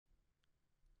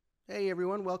Hey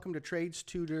everyone, welcome to Trades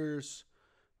Tutor's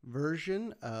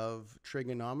version of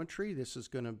trigonometry. This is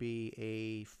going to be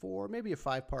maybe a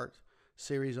 5-part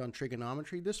series on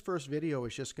trigonometry. This first video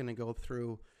is just going to go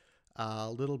through a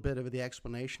little bit of the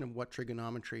explanation of what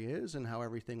trigonometry is and how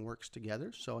everything works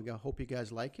together. So I hope you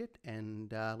guys like it,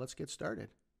 and let's get started.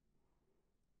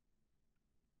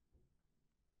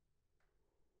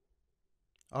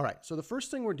 All right, so the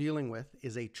first thing we're dealing with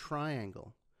is a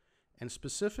triangle, and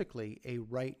specifically a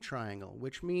right triangle,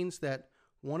 which means that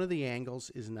one of the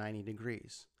angles is 90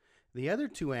 degrees. The other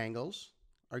two angles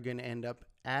are going to end up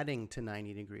adding to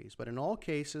 90 degrees, but in all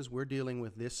cases, we're dealing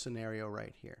with this scenario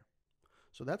right here.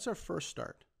 So that's our first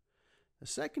start. The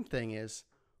second thing is,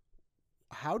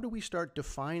 how do we start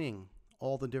defining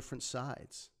all the different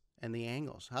sides and the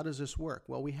angles? How does this work?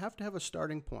 Well, we have to have a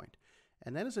starting point,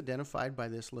 and that is identified by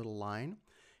this little line,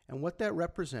 and what that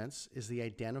represents is the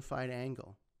identified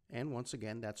angle. And once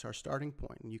again, that's our starting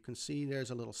point. And you can see there's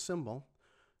a little symbol,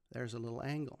 there's a little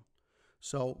angle.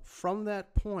 So from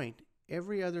that point,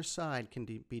 every other side can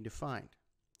be defined.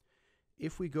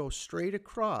 If we go straight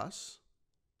across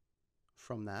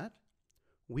from that,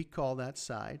 we call that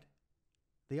side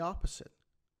the opposite.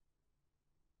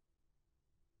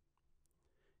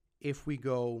 If we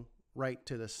go right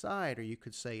to the side, or you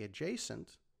could say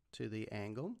adjacent to the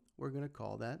angle, we're going to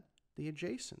call that the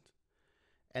adjacent.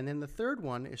 And then the third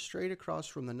one is straight across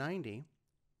from the 90.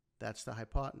 That's the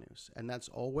hypotenuse. And that's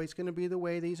always going to be the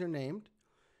way these are named.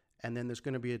 And then there's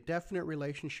going to be a definite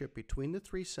relationship between the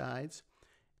three sides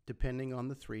depending on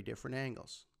the three different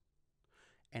angles.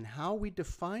 And how we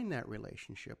define that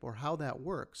relationship, or how that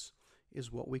works, is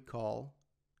what we call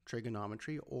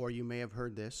trigonometry, or you may have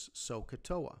heard this,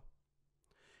 SOHCAHTOA.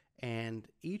 And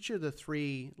each of the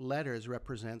three letters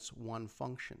represents one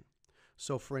function.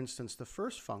 So for instance, the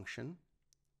first function,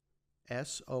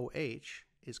 SOH,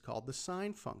 is called the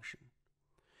sine function.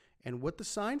 And what the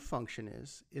sine function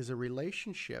is a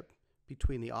relationship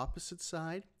between the opposite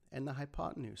side and the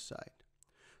hypotenuse side.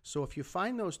 So if you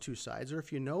find those two sides, or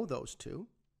if you know those two,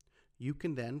 you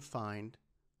can then find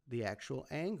the actual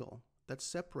angle that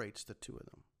separates the two of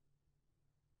them.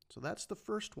 So that's the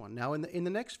first one. Now in the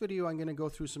next video, I'm going to go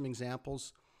through some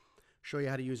examples, show you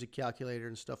how to use a calculator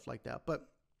and stuff like that. But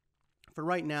for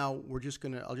right now,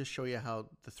 I'll just show you how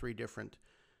the three different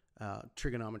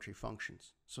trigonometry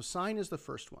functions. So sine is the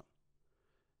first one.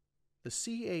 The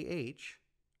CAH,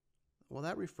 well,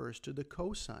 that refers to the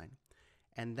cosine.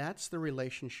 And that's the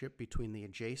relationship between the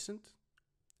adjacent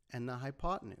and the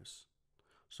hypotenuse.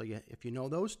 So if you know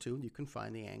those two, you can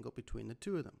find the angle between the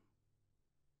two of them.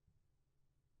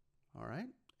 All right?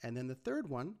 And then the third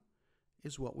one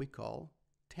is what we call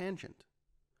tangent.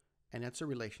 And that's a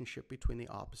relationship between the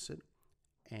opposite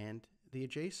and the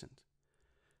adjacent.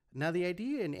 Now, the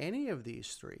idea in any of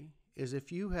these three is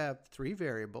if you have three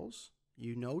variables,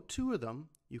 you know two of them,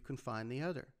 you can find the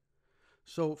other.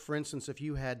 So, for instance, if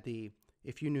you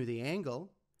knew the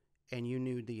angle and you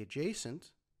knew the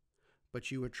adjacent,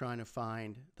 but you were trying to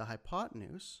find the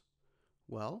hypotenuse,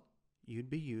 well, you'd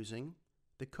be using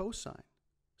the cosine.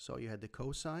 So you had the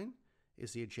cosine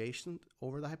is the adjacent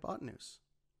over the hypotenuse.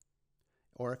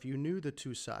 Or if you knew the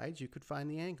two sides, you could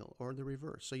find the angle, or the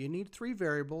reverse. So you need three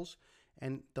variables,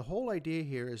 and the whole idea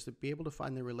here is to be able to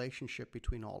find the relationship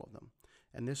between all of them.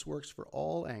 And this works for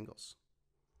all angles.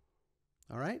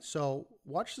 All right, so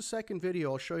watch the second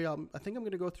video. I'll show you, I think I'm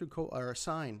going to go through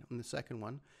sine on the second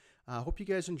one. I hope you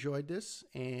guys enjoyed this,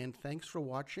 and thanks for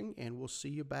watching, and we'll see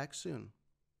you back soon.